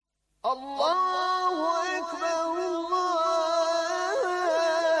Allahu ekber, Allahu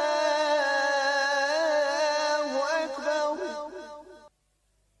ekber.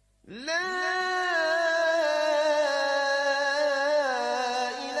 La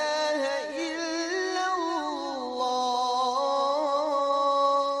ilahe illallah.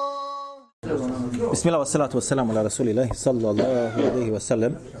 Bismillah, wassalatu wassalamu ala rasulillahi sallallahu alaihi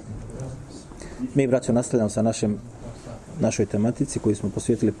wasallam. Mi, braćo, nastavljamo sa našoj tematici koju smo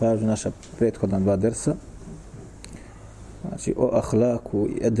posvetili pažnju naša prethodna dva dersa. Znači, o ahlaku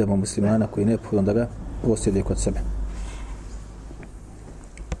i edebu muslimana koji ne neophodno da ga posjeduje kod sebe.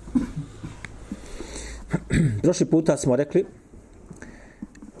 Prošli puta smo rekli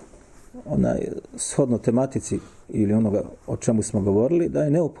shodno tematici ili onoga o čemu smo govorili, da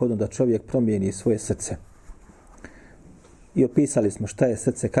je neophodno da čovjek promijeni svoje srce. I opisali smo šta je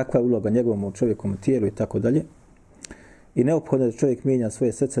srce, kakva je uloga njegovom čovjekom tijelu i tako dalje. I neophodno da čovjek mijenja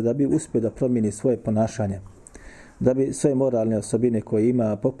svoje srce da bi uspio da promijeni svoje ponašanje, da bi svoje moralne osobine koje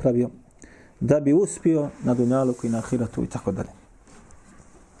ima popravio, da bi uspio na dunjaluku i na ahiratu i tako dalje.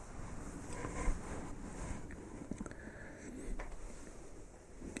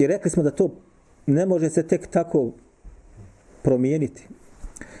 I rekli smo da to ne može se tek tako promijeniti,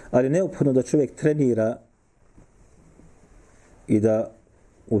 ali neophodno da čovjek trenira i da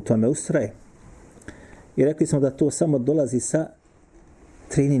u tome ustraje. I rekli smo da to samo dolazi sa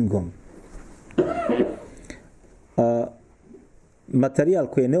treningom. A materijal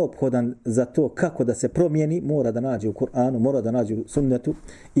koji je neophodan za to kako da se promijeni mora da nađe u Kur'anu, mora da nađe u sunnetu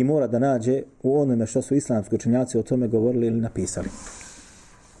i mora da nađe u onome što su islamski učenjaci o tome govorili ili napisali.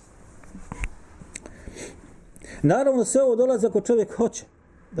 Naravno, sve ovo dolazi ako čovjek hoće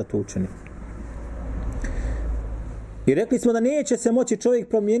da to učini. I rekli smo da neće se moći čovjek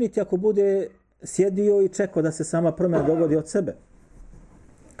promijeniti ako bude sjedio i čekao da se sama promjena dogodi od sebe.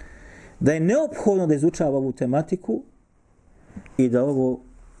 Da je neophodno da izučava ovu tematiku i da ovo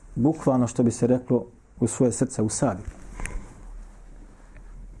bukvalno, što bi se reklo, u svoje srce usadi.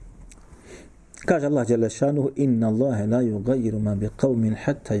 Kaže Allah dželle šanuhu: inna Allahe la yugayiru ma bi qawmin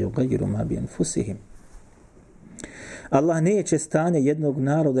hatta yugayiru ma bi anfusihim. Allah neće stanje jednog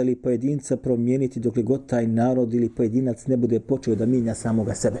naroda ili pojedinca promijeniti dok li god taj narod ili pojedinac ne bude počeo da mijenja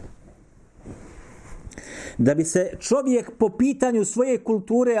samoga sebe. Da bi se čovjek po pitanju svoje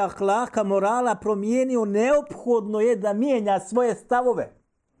kulture, ahlaka, morala promijenio, neophodno je da mijenja svoje stavove,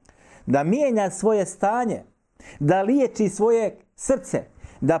 da mijenja svoje stanje, da liječi svoje srce,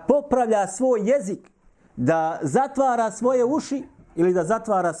 da popravlja svoj jezik, da zatvara svoje uši ili da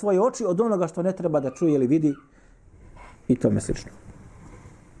zatvara svoje oči od onoga što ne treba da čuje ili vidi i tome slično.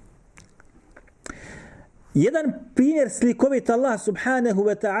 Jedan primjer slikovit Allah subhanahu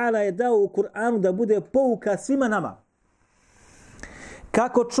wa ta'ala je dao u Kur'anu da bude pouka svima nama.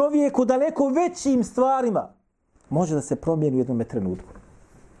 Kako čovjek u daleko većim stvarima može da se promijeni u jednom trenutku.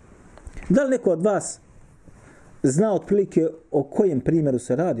 Da li neko od vas zna otprilike o kojem primjeru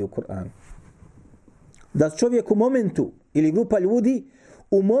se radi u Kur'anu? Da čovjek u momentu ili grupa ljudi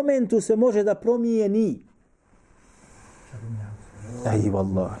u momentu se može da promijeni. Ej,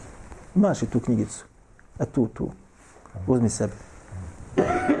 vallahi. Imaš i tu knjigicu. A tu. Uzmi sebe.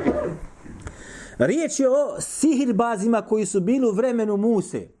 Riječ je o sihirbazima koji su bili u vremenu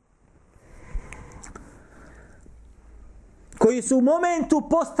Muse. Koji su u momentu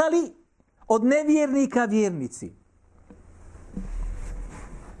postali od nevjernika vjernici.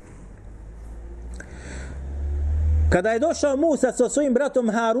 Kada je došao Musa sa svojim bratom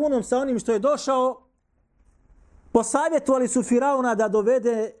Harunom, sa onim što je došao, posavjetovali su Firauna da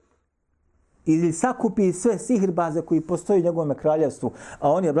dovede ili sakupi sve sihirbaze koji postoji u njegovom kraljevstvu.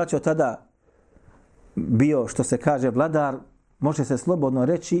 A on je, braćo, tada bio, što se kaže, vladar, može se slobodno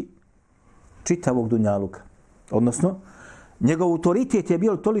reći, čitavog dunjaluka. Odnosno, njegov autoritet je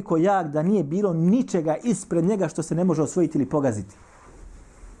bio toliko jak da nije bilo ničega ispred njega što se ne može osvojiti ili pogaziti.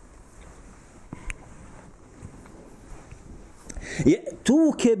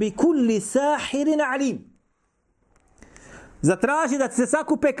 Tuke bi kulli sahirin alim. Zatraži da se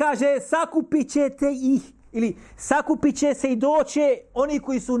sakupe, kaže, sakupit ćete ih, ili sakupit će se i doće oni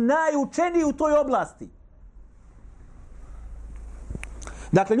koji su najučeniji u toj oblasti.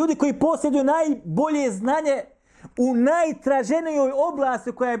 Dakle, ljudi koji posjeduju najbolje znanje u najtraženijoj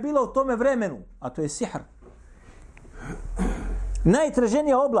oblasti koja je bila u tome vremenu, a to je sihr.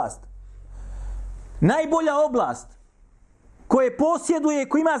 Najtraženija oblast, najbolja oblast koje posjeduje,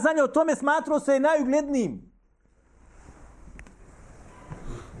 koji ima znanje o tome, smatrao se najuglednijim.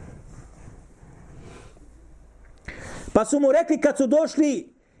 Pa su mu rekli kad su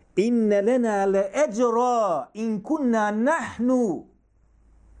došli: inne lena le eđra in kunna nahnu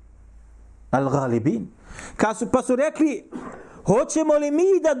Al-Ghalibin. Pa su rekli, hoćemo li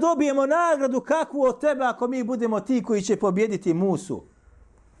mi da dobijemo nagradu kakvu od tebe ako mi budemo ti koji će pobjediti Musu?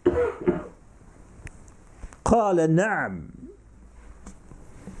 Kale na'am.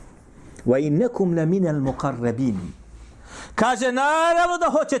 Wa innakum la min al-muqarrabin. Kaže, naravno da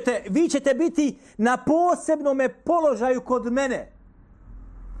hoćete, vi ćete biti na posebnom položaju kod mene.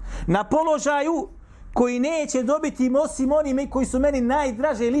 Na položaju koji neće dobiti osim oni koji su meni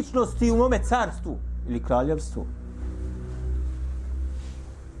najdraže ličnosti u mome carstvu ili kraljevstvu.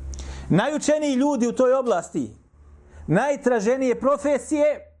 Najučeniji ljudi u toj oblasti, najtraženije profesije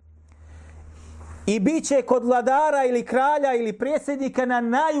i bit će kod vladara ili kralja ili predsjednika na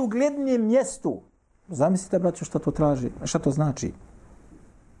najuglednijem mjestu. Zamislite, braćo, šta to traži, šta to znači.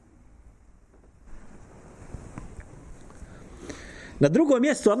 Na drugom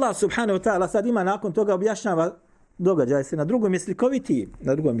mjestu Allah subhanahu wa ta'ala sad ima nakon toga objašnjava događaj se na drugom mjestu likovitiji.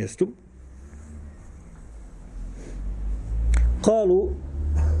 Na drugom mjestu kalu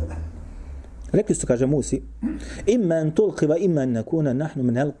rekli su, kaže Musi, imma an tulqi wa imma an nakuna nahnu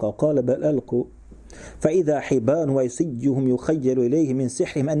min alqa qala bal alqu fa idha hiban wa yusijjuhum yukhayyalu ilayhi min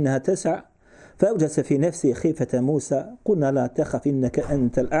sihrihim annaha tas'a فأوجس في نفسه خيفة موسى قلنا لا تخف إنك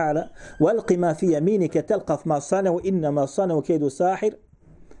أنت الأعلى وألق ما في يمينك تلقف ما صنعوا إنما صنعوا كيد ساحر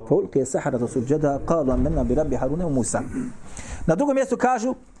فألقي السحرة سجدا قالوا آمنا برب هارون وموسى. Na drugom mjestu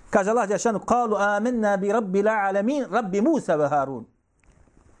kaže Allah dželle قالوا آمنا برب العالمين رب موسى وهارون.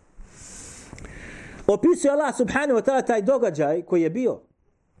 Opisuje Allah subhanahu wa ta'ala taj događaj koji je bio.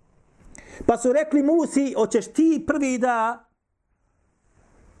 Pa su rekli Musi, hoćeš ti prvi da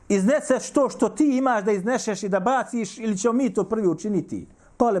izneseš to što ti imaš da izneseš i da baciš ili ćemo mi to prvi učiniti?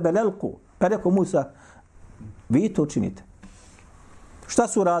 Kale belelku. Pa rekao Musa, vi to učinite. Šta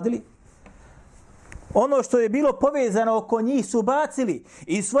su radili? Ono što je bilo povezano oko njih su bacili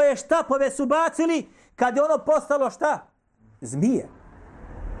i svoje štapove su bacili kad je ono postalo šta? Zmije.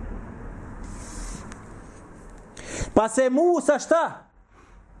 Pa se Musa šta?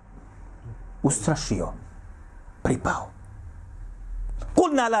 Ustrašio. Pripao.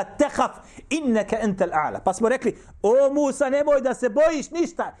 Kulna la tehaf innaka anta al-a'la. Pa smo rekli, o Musa, nemoj da se bojiš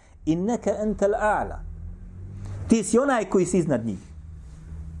ništa. Innaka anta al-a'la. Ti si onaj koji si iznad njih.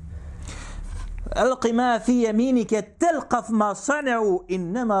 Alqi ma fi yaminike telqaf ma sana'u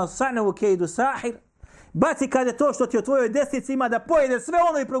innama sana'u kejdu sahir. Baci kad je to što ti u tvojoj desnici ima da pojede sve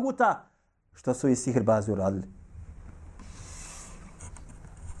ono i proguta što su i sihirbazi uradili.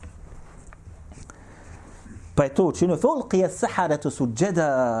 Pa je to učinio. Fulqija saharatu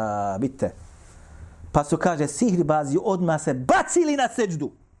suđeda. Vidite. Pa su, kaže, sihirbazi odmah se bacili na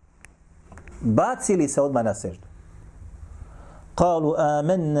seđdu. Bacili se odmah na seđdu. Kalu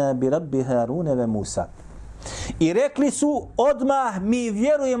amanna bi rabbi Haruna ve Musa. I rekli su odmah mi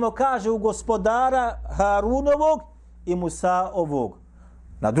vjerujemo, kaže, u gospodara Harunovog i Musaovog.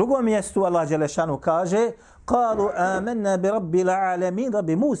 Na drugom mjestu Allah dželešanu kaže Kalu amanna bi rabbil alamin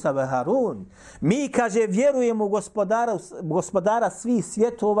rabbi Musa ve Harun. Mi, kaže, vjerujemo u gospodara svih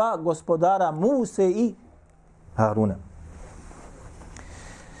svjetova, gospodara Muse i Haruna.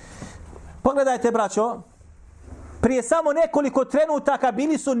 Pogledajte, braćo, prije samo nekoliko trenutaka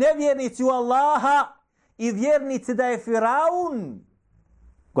bili su nevjernici u Allaha i vjernici da je Firaun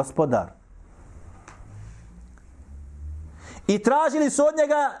gospodar. I tražili su od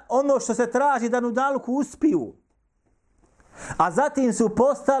njega ono što se traži da Nudalku uspiju. A zatim su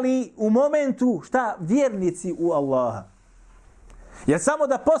postali u momentu šta? Vjernici u Allaha. Jer samo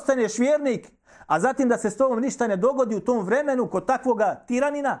da postaneš vjernik, a zatim da se s tobom ništa ne dogodi u tom vremenu kod takvoga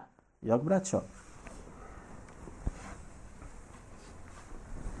tiranina, jak braćo.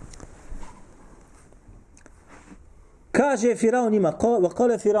 Kaže Firaun ima, wa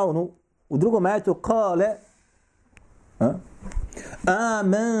kale Firaunu, u drugom ajetu, kale,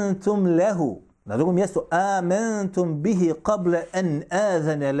 amantum lehu. Na drugom mjestu, amantum bihi qabla an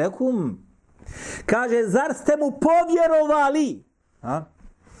azana lakum. Kaže, zar ste mu povjerovali?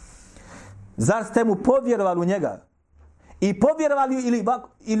 Zar ste mu povjerovali u njega? I povjerovali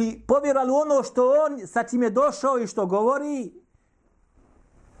ili povjerovali ono što on sa čim je došao i što govori?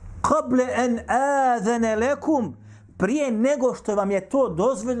 Qabla an azana lakum. Prije nego što vam je to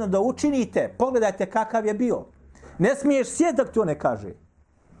dozvoljeno da učinite. Pogledajte kakav je bio. Ne smiješ sjeti dok ti on ne kaže.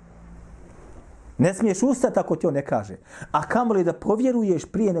 Ne smiješ ustati ako ti on ne kaže. A kamoli da povjeruješ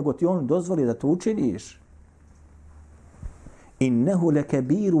prije nego ti on dozvoli da to učiniš. Innehu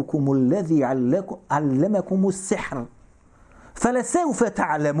lekabirukum alladhi allamakum as-sihr. Falasawfa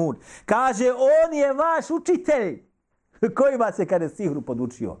ta'lamun. Kaže, on je vaš učitelj koji vas je kada sihru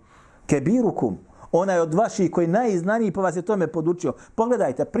podučio. Kebirukum. Onaj od vaših koji najznaniji pa vas je tome podučio.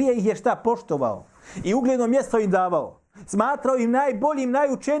 Pogledajte, prije ih je šta poštovao i ugledno mjesto im davao. Smatrao im najboljim,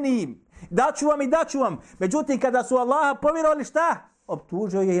 najučenijim. Daću vam i daću vam. Međutim, kada su Allaha povjerovali šta?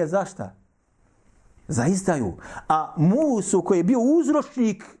 Optužio je za šta? Za izdaju. A Musu koji je bio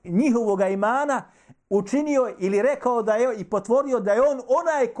uzročnik njihovog imana učinio ili rekao da je i potvorio da je on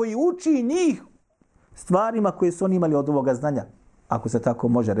onaj koji uči njih stvarima koje su oni imali od ovoga znanja. Ako se tako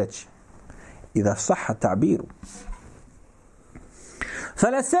može reći. I da saha ta'biru.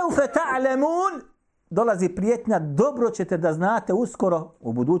 فَلَسَوْفَ تَعْلَمُونَ dolazi prijetnja, dobro ćete da znate uskoro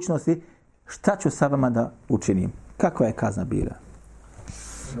u budućnosti šta ću sa vama da učinim. Kakva je kazna bila?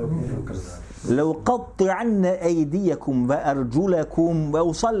 لَوْ قَطِّعَنَّ أَيْدِيَكُمْ وَأَرْجُلَكُمْ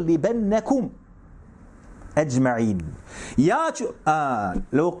وَأُصَلِّبَنَّكُمْ أَجْمَعِينَ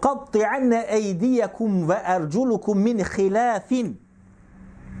لَوْ قَطِّعَنَّ أَيْدِيَكُمْ وَأَرْجُلُكُمْ مِنْ خِلَافٍ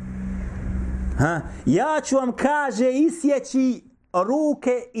Ja ću vam, kaže, isjeći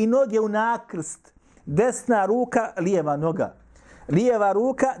ruke i noge u nakrst. Desna ruka, lijeva noga. Lijeva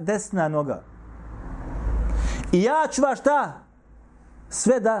ruka, desna noga. I ja ću vas šta?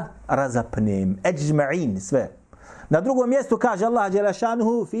 Sve da razapnem. Eđma'in, sve. Na drugom mjestu kaže Allah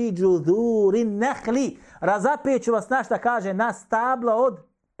dželešanuhu fi džudurin nehli. Razapeću vas na šta kaže? Na stabla od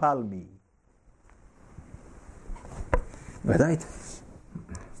palmi. Gledajte.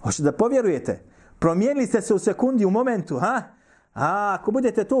 Hoćete da povjerujete? Promijenili ste se u sekundi, u momentu, ha? Ako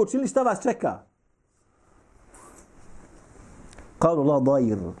budete to učili, šta vas čeka? Kalu la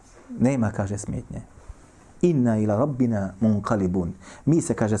dair. Nema, kaže, smetnje. Inna ila rabbina munqalibun. Mi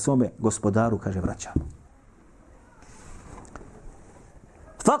se, kaže, svome gospodaru, kaže, vraćamo.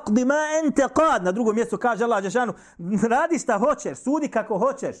 Faqdi ma ente qad. Na drugom mjestu kaže Allah dželešanu, radi šta hoćeš, sudi kako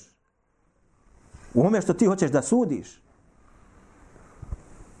hoćeš. U ome što ti hoćeš da sudiš.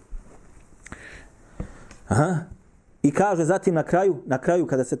 I kaže zatim na kraju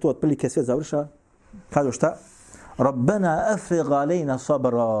kada se to otprilike sve završa, kaže šta? Rabbana afrigh alejna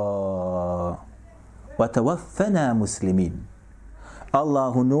sabra wa tawaffana muslimin.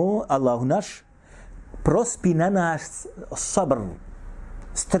 Allahu naš, prospi na naš sabr,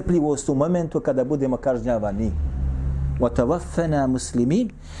 strpljivost u momentu kada budemo kažnjavani. Wa tawaffana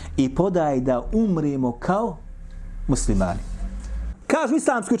muslimin, i podaj da umremo kao muslimani. Kažu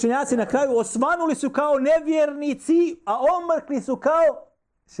islamski učenjaci na kraju, osvanuli su kao nevjernici, a omrkli su kao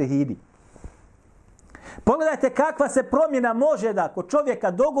šehidi. Pogledajte kakva se promjena može da kod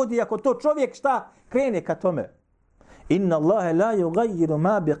čovjeka dogodi ako to čovjek šta krene ka tome. Inna Allahe la yugayyiru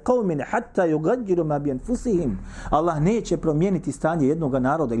ma bi qawmin hatta yugayyiru ma bi anfusihim. Allah neće promijeniti stanje jednog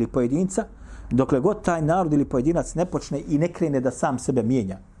naroda ili pojedinca dokle god taj narod ili pojedinac ne počne i ne krene da sam sebe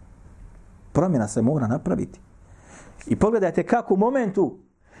mijenja. Promjena se mora napraviti. I pogledajte kako u momentu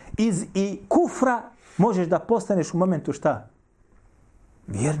iz i kufra možeš da postaneš u momentu šta?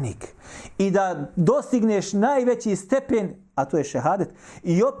 Vjernik. I da dostigneš najveći stepen, a to je šehadet,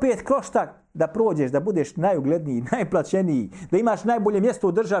 i opet kroz šta da prođeš, da budeš najugledniji, najplaćeniji, da imaš najbolje mjesto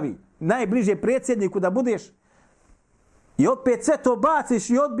u državi, najbliže predsjedniku da budeš. I opet sve to baciš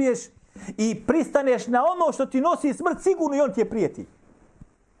i odbiješ i pristaneš na ono što ti nosi smrt, sigurno i on ti je prijeti.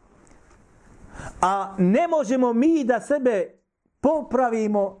 A ne možemo mi da sebe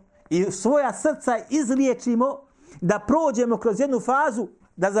popravimo i svoja srca izliječimo, da prođemo kroz jednu fazu,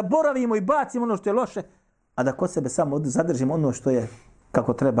 da zaboravimo i bacimo ono što je loše, a da kod sebe samo zadržimo ono što je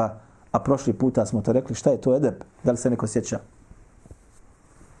kako treba. A prošli puta smo to rekli, šta je to edeb? Da li se neko sjeća?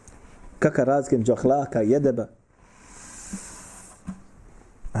 Kaka razlika između ahlaka i edeba?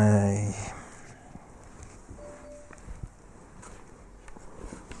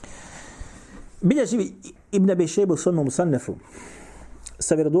 Bilježi Ibn Abi Šejba u svom Musannefu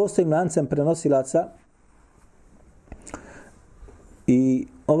sa vjerodostojnim lancem prenosilaca, i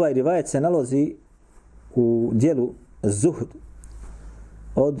ovaj rivajet se nalazi u dijelu Zuhd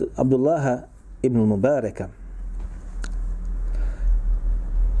od Abdullaha ibn Mubareka.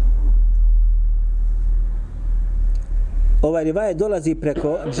 Ovaj rivajet dolazi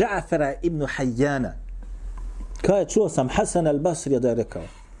preko Dža'fara ibn Hajjana. Kaže, čuo sam Hasan al-Basri da je rekao.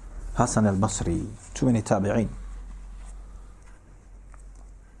 Hasan al-Basri, čuveni tabi'in.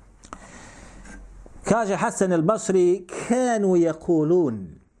 Kaže Hasan al-Basri, kanu yaqulun.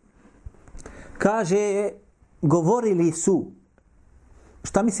 Kaže, govorili su.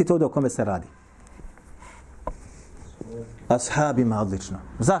 Šta mislite ovdje o kome se radi? Ashabima, odlično.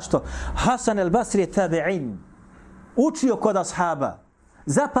 Zašto? Hasan al-Basri je tabi'in. Učio kod ashaba.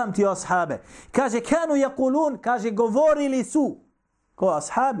 Zapamtio ashabe. Kaže, kanu yaqulun, kaže, govorili su. Ko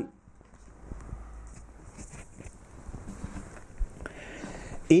ashabi.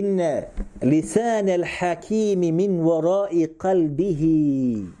 inne lisane al-hakimi min warai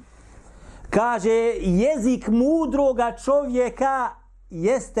qalbihi. Kaže, jezik mudroga čovjeka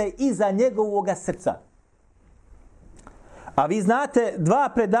jeste iza njegovoga srca. A vi znate,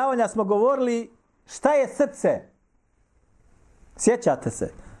 2 predavanja smo govorili šta je srce. Sjećate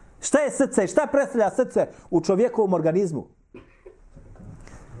se? Šta je srce? Šta predstavlja srce u čovjekovom organizmu?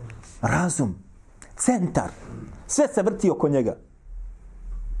 Razum. Centar. Sve se vrti oko njega.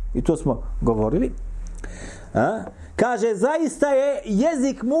 I to smo govorili. Kaže, zaista je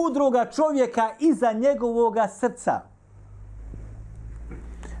jezik mudroga čovjeka iza njegovoga srca.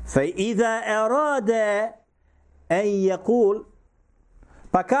 Fa iza arada an yaqul,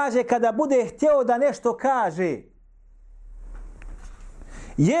 pa kaže kada bude htio da nešto kaže,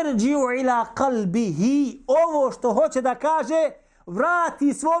 yerji'u ila qalbihi, ovo što hoće da kaže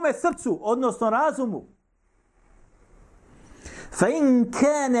vrati svome srcu, odnosno razumu. Fa in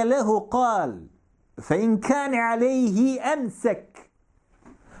kana lahu qal, fa in kana alayhi amsak,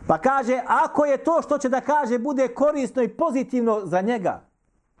 pa kaže ako je to što će da kaže bude korisno i pozitivno za njega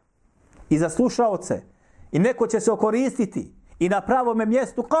i za slušaoce i neko će se okoristiti i na pravome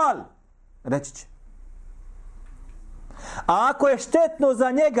mjestu qal, reći će. A ako je štetno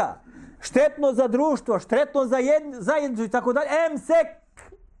za njega, štetno za društvo, štetno za zajednicu i tako dalje, emsek,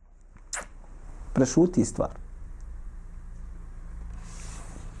 prešuti stvar.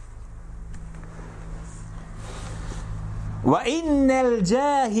 Wa innal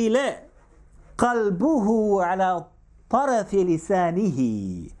jahila qalbuhu ala tarafi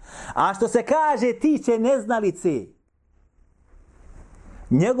lisanihi. A što se kaže tiče neznalice,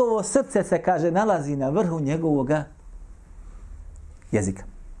 njegovo srce se kaže nalazi na vrhu njegovoga jezika.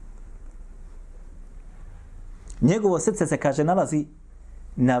 Njegovo srce se kaže nalazi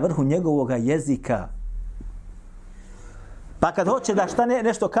na vrhu njegovoga jezika. Pa kad hoće da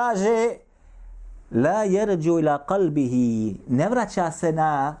nešto kaže, la yerđu ila qalbihi, ne vraća se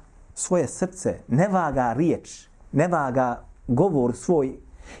na svoje srce, ne vaga riječ, ne vaga govor svoj,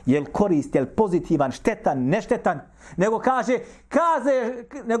 jel korist, jel pozitivan, štetan, neštetan, nego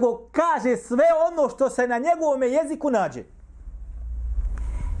kaže sve ono što se na njegovom jeziku nađe.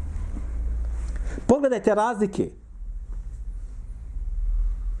 Pogledajte razlike.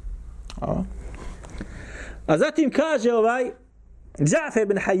 A zatim kaže Džafer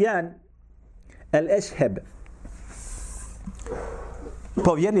ibn Hayyan al-Ashhab,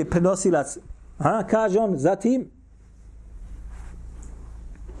 povjerljiv prenosilac, kaže on zatim,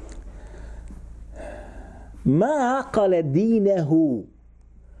 ma aqala dinahu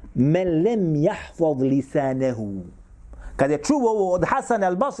men lem yahfaz lisanahu. Kad je čuo ovo od Hasan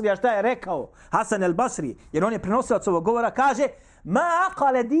al-Basri, a šta je rekao Hasan al-Basri, jer on je prenosilac ovog govora, kaže ma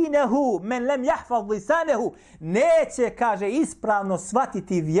aqala dinahu men lem yahfaz lisanahu, neće, kaže, ispravno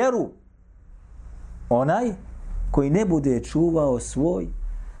shvatiti vjeru onaj koji ne bude čuvao svoj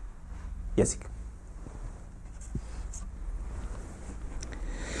jezik.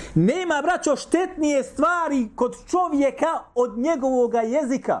 Nema, braćo, štetnije stvari kod čovjeka od njegovoga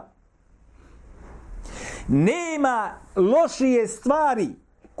jezika. Nema lošije stvari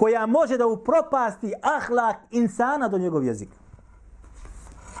koja može da upropasti ahlak insana do njegov jezika.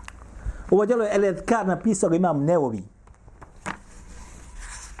 Ovo djelo je El-Edkar napisao ga Imam Neovi.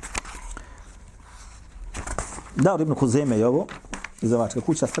 Daur ibn Huzeme je ovo, izdavačka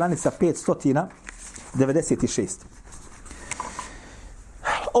kuća, stranica 596.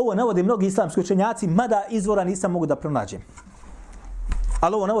 Ovo navode mnogi islamski učenjaci, mada izvora nisam mogu da pronađem.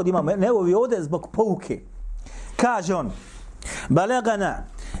 Ali ovo navodi Imam Neovi ovdje zbog pouke. Kaže on, balagana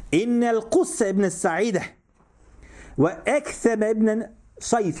innal Qussa ibn Sa'ida wa Aktham ibn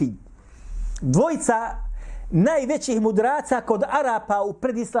Sayfi, dvojica najvećih mudraca kod Arapa u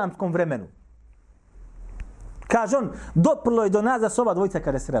predislamskom vremenu. Kaže on, doprlo je do nas da su ova dvojica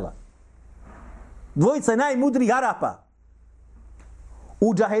kada srela. Dvojica najmudrijih Arapa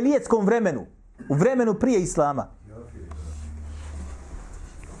u džahilijetskom vremenu, u vremenu prije Islama.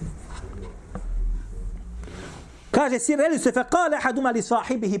 Kaže, sireli se fe kale haduma li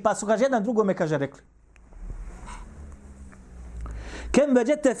sahibihi, pa su kaže jedan drugome kaže rekli. Kem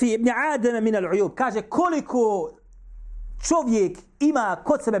veđete fi ibn Adama min al-ujub, kaže koliko čovjek ima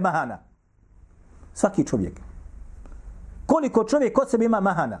kod sebe mahana. Svaki čovjek. Koliko čovjek kod sebe ima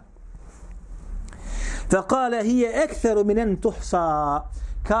mahana. Fa kale hije ektheru minen tuhsa,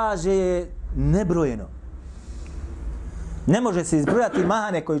 kaže nebrojeno. Ne može se izbrojati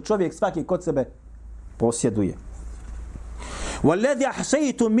mahane koji čovjek svaki kod sebe posjeduje. والذي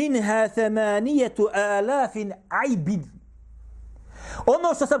أحصيت منها 8,000 عيب.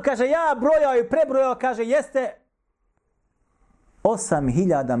 Ono što sam, kaže, ja brojao i prebrojao, kaže, jeste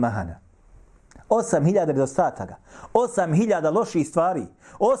 8.000 mahana. 8.000 nedostataka. 8.000 loših stvari.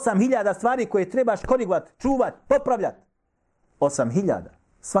 8.000 stvari koje trebaš korigovat, čuvat, popravljat. 8.000.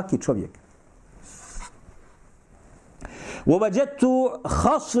 Svaki čovjek. وَوَجَدْتُ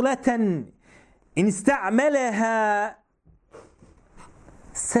خَصْلَةً إِنْ اسْتَعْمَلَهَا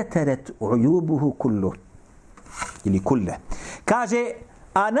سَتَرَتْ عُيُوبُهُ كُلُّهُ ili kulle. Kaže,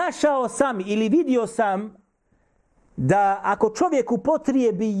 a našao sam ili vidio sam da ako čovjek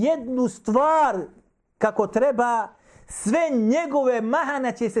upotrijebi jednu stvar kako treba, sve njegove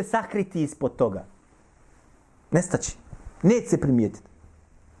mahane će se sakriti ispod toga. Nestaći. Neće se primijetiti.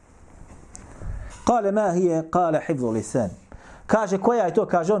 Kale ma hije, kale hifzu lisan. Kaže, koja je to?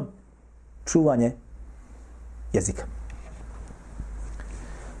 Kaže on, čuvanje jezika.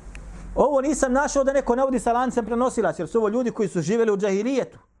 Ovo nisam našao da neko navodi sa lancem prenosilac, jer su ovo ljudi koji su živjeli u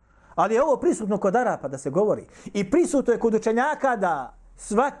džahilijetu. Ali je ovo prisutno kod Arapa da se govori. I prisutno je kod učenjaka da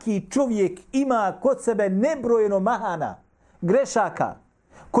svaki čovjek ima kod sebe nebrojeno mahana, grešaka,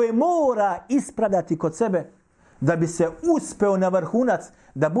 koje mora ispravljati kod sebe da bi se uspeo na vrhunac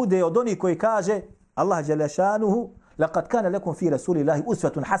da bude od onih koji kaže Allah dželle šanuhu laqad kana lakum fi rasulillahi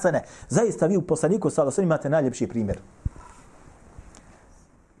uswatun hasana. Zaista vi u poslaniku sallallahu alejhi ve sellem imate najljepši primjer.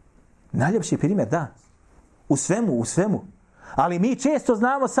 Najljepši primjer, da. U svemu. Ali mi često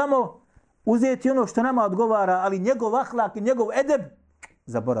znamo samo uzeti ono što nama odgovara, ali njegov ahlak i njegov edeb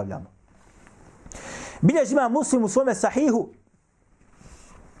zaboravljamo. Bilježi ima Muslim u svome sahihu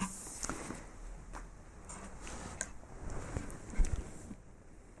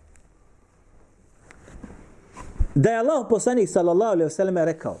da je Allah poslanik sallallahu alejhi ve sellem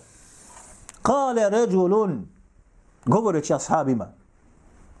rekao: "Kale rajulun", govoreći ashabima,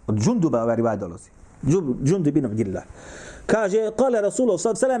 od Džunduba ovaj rivaj dolazi. Džundub bin Abdillah. Kaže, kale Rasulullah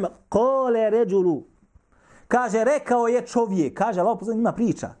sallallahu alejhi ve sellem, kale rajulu. Kaže, rekao je čovjek. Kaže, Allah poslanik ima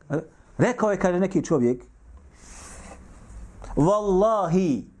priča. Rekao je, kaže neki čovjek: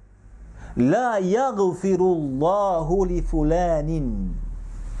 "Wallahi la yaghfiru Allahu li fulanin."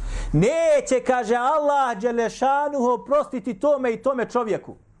 Neće, kaže Allah dželle šanuhu, oprostiti tome i tome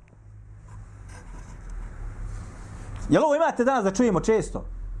čovjeku. Jel ovo imate danas da čujemo često?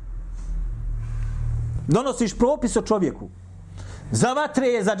 Donosiš propis o čovjeku. Za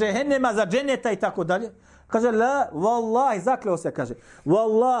vatre, za džehennema, za dženeta i tako dalje. Kaže, la, wallahi, zakleo se, kaže,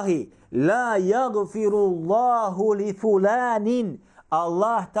 wallahi, la yaghfiru Allahu li fulanin.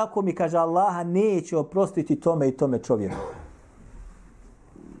 Allah, tako mi kaže, Allah neće oprostiti tome i tome čovjeku.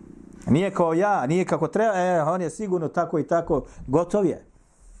 Nije kao ja, nije kako treba, on je sigurno tako i tako, gotov je.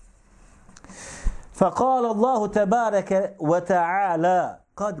 فقال الله تبارك وتعالى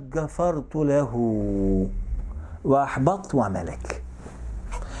قد غفرت له واحبطت عملك.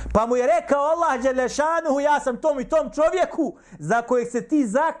 Pa mu je rekao Allah dželle šanuhu, ja sam tom i tom čovjeku za kojeg se ti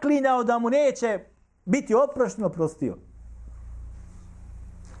zaklinjao da mu neće biti oprošteno, oprostio.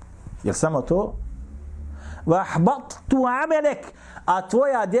 Jer samo to? Vahbattu amelek, a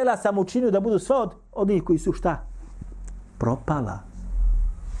tvoja djela sam učinio da budu sva od onih koji su šta? Propala,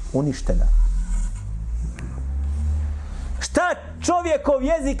 uništena. Šta čovjekov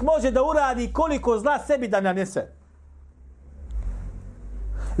jezik može da uradi, koliko zla sebi da nanese?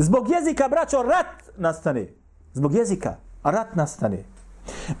 Zbog jezika, braćo, rat nastane. Zbog jezika rat nastane.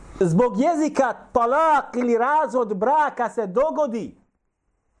 Zbog jezika talak ili razvod braka se dogodi.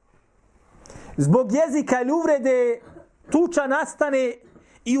 Zbog jezika ili uvrede tuča nastane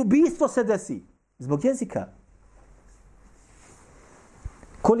i ubistvo se desi. Zbog jezika.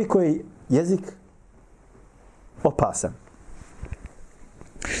 Koliko je jezik opasan.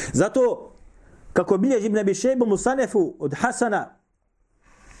 Zato, kako bilježi Ibn Abi Šejba Musanefu od Hasana,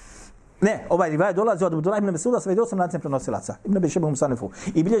 ne, ovaj rivaj dolazi od Abdullah ibn Mas'uda sa 28 lancem prenosilaca. Ibn Abi Šejba Musanefu.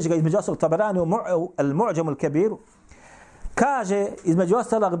 I bilježi ga između ostalog Tabarani u Al-Mu'đam al-Kabir. Kaže, između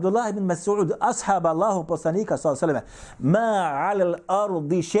ostalog Abdullah ibn Mas'ud, ashaba Allahu poslanika, sallallahu alejhi ve sellem, ma 'ala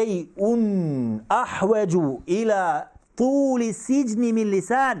al-ardi shay'un ahwaju ila tuli sijni min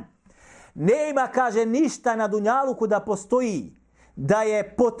lisan. Nema, kaže, ništa na dunjaluku da postoji da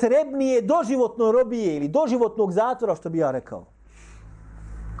je potrebnije doživotno robije ili doživotnog zatvora, što bi ja rekao,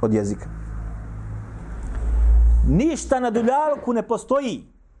 od jezika. Ništa na dunjaluku ne postoji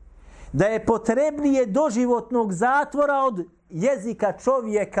da je potrebnije doživotnog zatvora od jezika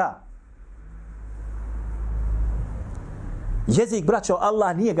čovjeka. Jezik, braćo,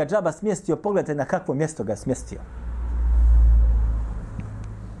 Allah nije ga džaba smjestio, pogledajte na kakvo mjesto ga smjestio.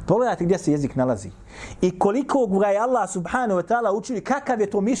 Pogledajte gdje se jezik nalazi. I koliko ga je Allah subhanahu wa ta'ala učili, kakav je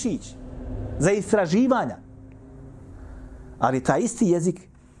to mišić za istraživanja. Ali taj isti jezik,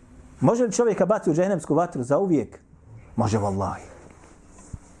 može li čovjeka bati u džehennemsku vatru za uvijek? Može, vallahi.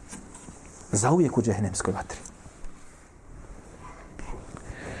 Zauvijek u džehennemskoj vatri.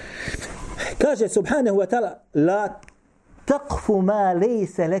 Kaže subhanahu wa ta'ala la taqfu ma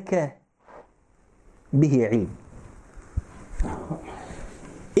laysa laka bihi ilm.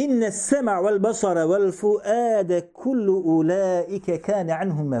 Inna as-sam'a wal basara wal fu'ada kullu ulaika kana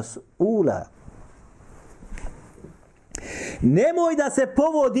anhum mas'ula. Nemoj da se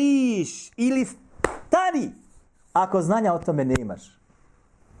povodiš ili stani ako znanja o tome nemaš.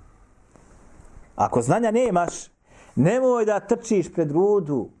 Ako znanja nemaš, nemoj da trčiš pred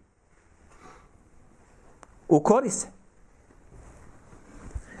rudu. Ukori se.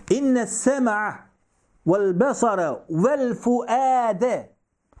 Inna as-sam'a wal basara wal fu'ada.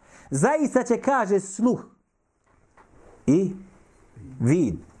 Zaista će kaže sluh i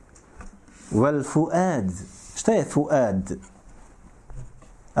vid. Wal fu'ad. Šta je fu'ad?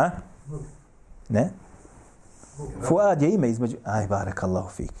 A? Ne? Fu'ad je ime između... Aj, barakallahu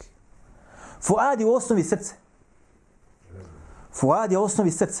fik. Fu'ad je u osnovi srce. Fu'ad je u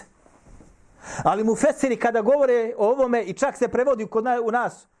osnovi srce. Ali mufesiri kada govore o ovome i čak se prevodi u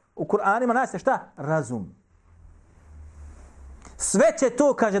nas, u Kur'anima nas je šta? Razum. Sve će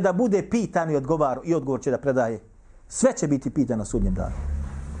to, kaže, da bude pitano i odgovor će da predaje. Sve će biti pitano na sudnjem danu.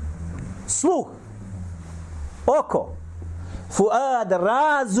 Sluh. Oko. Fuad,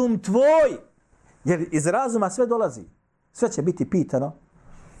 razum tvoj. Jer iz razuma sve dolazi. Sve će biti pitano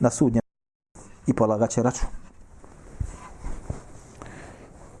na sudnjem i polagat će račun.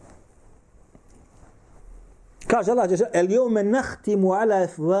 Kaže Allah, el jome nahtimu ala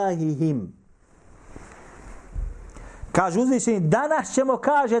afvahihim. Kaže uzvišeni, danas ćemo,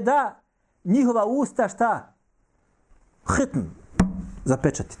 kaže, da njihova usta šta? Hitn.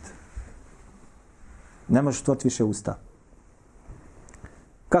 Zapečatiti. Ne možeš otvoriti više usta.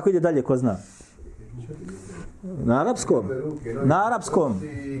 Kako ide dalje, ko zna? Na arapskom. Na arapskom.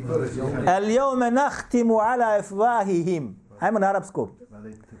 El jome nahtimu ala afvahihim. Hajmo na arapskom.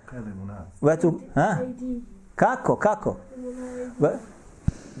 Ha? Kako? Kako?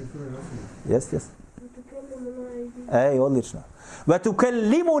 Jes. Ej, odlično.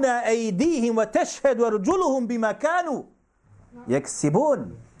 وَتُكَلِّمُنَا أَيْدِيهِمْ وَتَشْهَدُ أَرْجُلُهُمْ بِمَا كَانُوا يَكْسِبُونَ.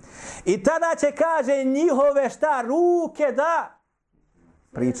 I tada će, kaže, njihove šta? Ruke da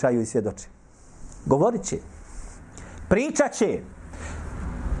pričaju i svjedoče. Govorit će. Pričat će.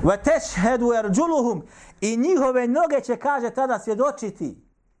 وَتَشْهَدُ أَرْجُلُهُمْ. I njihove noge će, kaže, tada svjedočiti.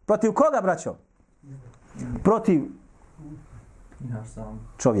 Protiv koga, braćo? Protiv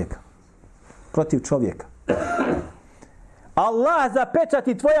čovjeka. Protiv čovjeka. Allah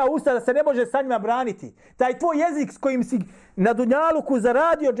zapečati tvoja usta da se ne može sa njima braniti. Taj tvoj jezik s kojim si na dunjaluku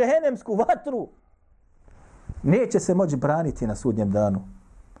zaradio džehennemsku vatru neće se moći braniti na sudnjem danu.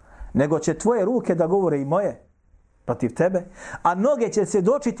 Nego će tvoje ruke da govore i moje protiv tebe, a noge će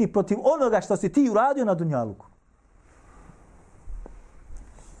svjedočiti protiv onoga što si ti uradio na dunjaluku.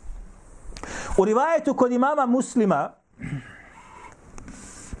 U rivajetu kod imama Muslima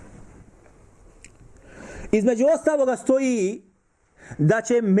između ostaloga stoji da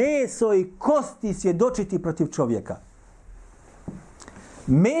će meso i kosti svjedočiti protiv čovjeka.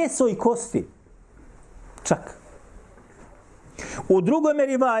 Meso i kosti. Čak. U drugom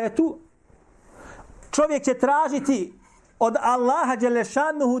rivajetu čovjek će tražiti od Allaha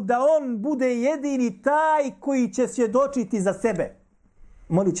dželešanuhu da on bude jedini taj koji će svjedočiti za sebe.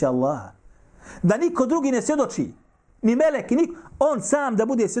 Molit će Allaha da niko drugi ne svjedoči. Ni melek, ni on sam da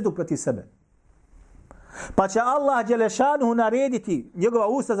bude svjedok protiv sebe. Pa će Allah dželešanuhu narediti, njegova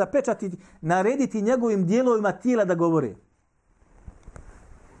usta zapečati, narediti njegovim dijelovima tijela da govore.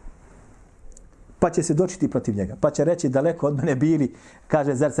 Pa će se dočiti protiv njega. Pa će reći, daleko od mene bili,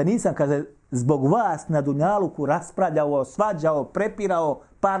 kaže, zar se nisam, kaže, zbog vas na dunjaluku raspravljao, svađao, prepirao,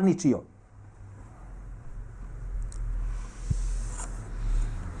 parničio.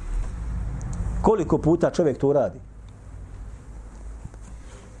 Koliko puta čovjek to radi?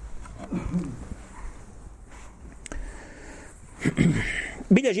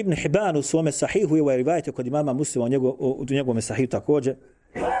 Bilježi Ibn Hibban u svome sahihu i ovaj rivajet kod imama Muslima u njegovom sahihu također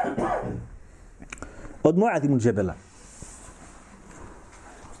od Muad ibn Džebela.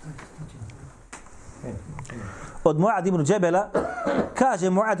 Od Muad ibn Džebela kaže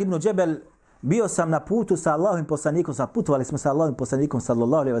Muad ibn Džebel, bio sam na putu sa Allahovim poslanikom, putovali smo sa Allahovim poslanikom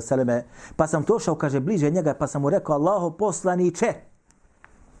sallallahu alejhi ve selleme, pa sam došao, kaže, bliže njega, pa sam mu rekao, Allahov poslaniče,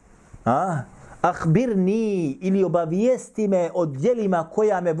 ahbirni, ili obavijesti me o djelima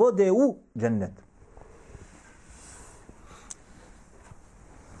koja me vode u džennet.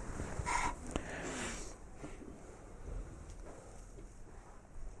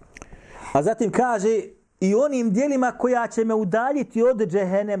 A zatim kaže i onim djelima koja će me udaljiti od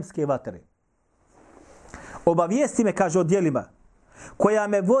džehennemske vatre. obavijesti me, kaže, o djelima koja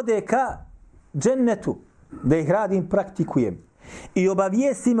me vode ka džennetu, da ih radim, praktikujem. I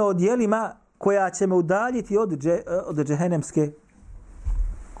obavijesti me o djelima koja će me udaljiti od džehennemske,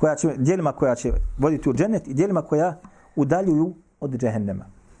 djelima koja će voditi u džennet i djelima koja udaljuju od džehennema.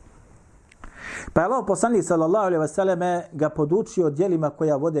 Pa je Allah poslanik sallallahu alejhi ve selleme ga podučio djelima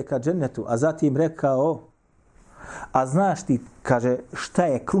koja vode ka džennetu, a zatim rekao, a znaš ti, kaže, šta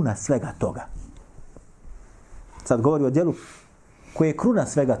je kruna svega toga? Sad govori o djelu koje je kruna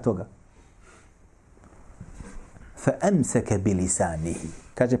svega toga. Fa amsaka bi lisanihi,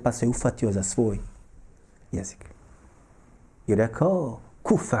 kaže, pa se ufatio za svoj jezik i rekao,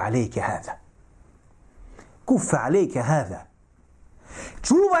 kufa alejke hada, kufa alejke hada,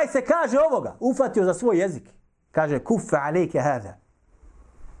 čuvaj se, kaže, ovoga. Ufatio za svoj jezik, kaže, kufa alejke hada,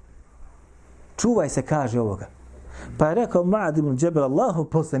 čuvaj se, kaže, ovoga. Pa je rekao Muad ibn Džebel, Allahu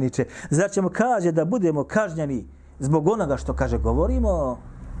poslaniče, zar ćemo, kaže, da budemo kažnjeni zbog onoga što, kaže, govorimo?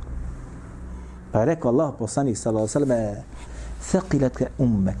 Pa je rekao Allahu poslanik sallallahu alejhi ve selleme, thaqilatka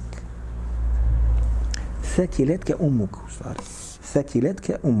ummak, thaqilatka ummuk,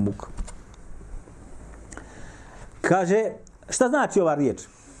 thaqilatka ummuk. Kaže, šta znači ova riječ?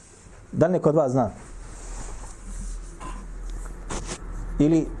 Da li neko od vas zna?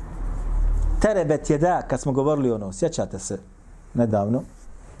 Ili terebet jeda, kad smo govorili ono, sjećate se nedavno.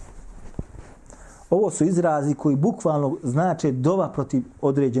 Ovo su izrazi koji bukvalno znače dova protiv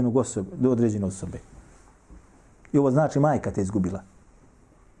određene osobe. I ovo znači majka te izgubila.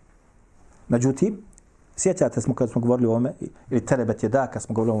 Međutim, sjećate smo kad smo govorili o ovome, ili terebet jeda, kad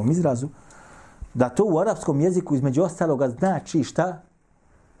smo govorili o ovom izrazu, da to u arapskom jeziku između ostaloga znači šta?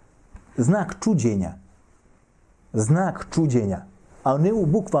 Znak čuđenja. Znak čuđenja. A ne u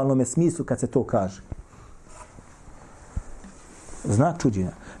bukvalnom smislu kad se to kaže. Znak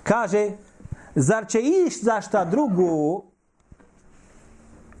čuđenja. Kaže, zar će iš za šta drugo,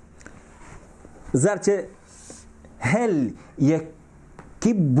 zar će hel je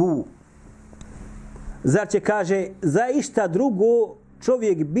kibbu, zar će, kaže, za išta drugo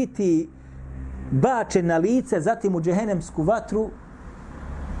čovjek biti bačen na lice, zatim u džehennemsku vatru,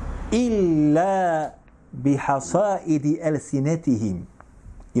 illa bi hasaidi elsinetihim,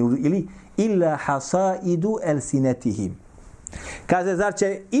 ili illa hasaidu elsinetihim. Kaže, zar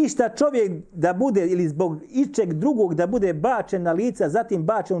će išta čovjek da bude, ili zbog ičeg drugog da bude bačen na lice, zatim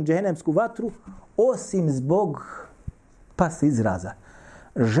bačen u džehennemsku vatru, osim zbog, pa se izraza,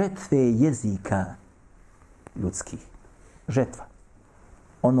 žetve jezika ljudskih. Žetva.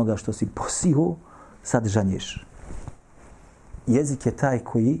 Onoga što si posio, sad žanješ. Jezik je taj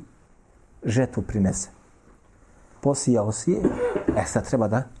koji žetvu prinese. Posijao si je, sad treba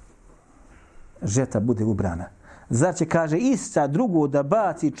da žeta bude ubrana. Zar će, kaže, ista drugo da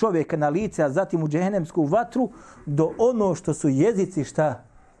baci čovjeka na lice, a zatim u džehennemsku vatru, do ono što su jezici šta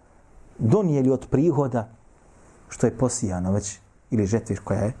donijeli od prihoda, što je posijano već, ili žetvi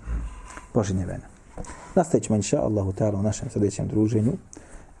koja je požinjevena. Nastavit ćemo, inša Allahu ta'ala, u našem sljedećem druženju.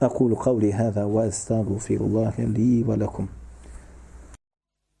 أقول قولي هذا وأستغفر الله لي ولكم.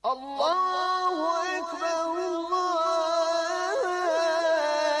 الله أكبر الله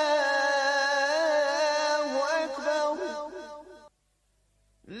أكبر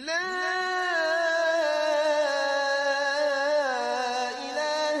لا